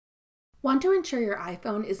Want to ensure your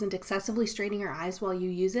iPhone isn't excessively straining your eyes while you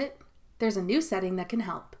use it? There's a new setting that can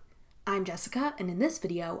help. I'm Jessica, and in this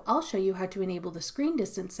video, I'll show you how to enable the screen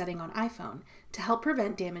distance setting on iPhone to help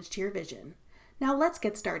prevent damage to your vision. Now let's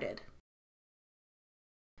get started.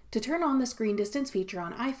 To turn on the screen distance feature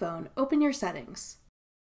on iPhone, open your settings.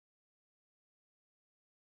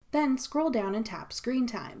 Then scroll down and tap Screen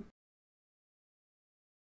Time.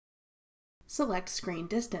 Select Screen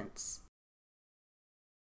Distance.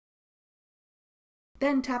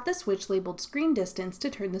 Then tap the switch labeled Screen Distance to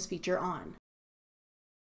turn this feature on.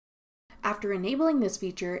 After enabling this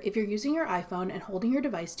feature, if you're using your iPhone and holding your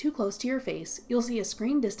device too close to your face, you'll see a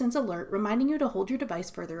screen distance alert reminding you to hold your device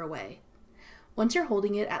further away. Once you're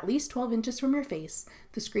holding it at least 12 inches from your face,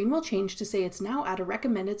 the screen will change to say it's now at a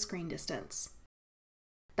recommended screen distance.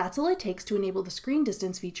 That's all it takes to enable the screen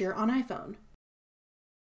distance feature on iPhone.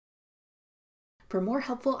 For more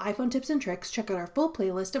helpful iPhone tips and tricks, check out our full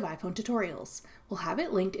playlist of iPhone tutorials. We'll have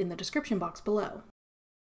it linked in the description box below.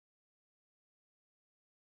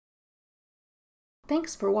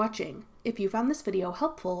 Thanks for watching. If you found this video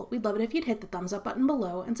helpful, we'd love it if you'd hit the thumbs up button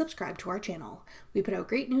below and subscribe to our channel. We put out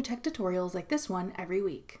great new tech tutorials like this one every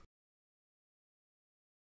week.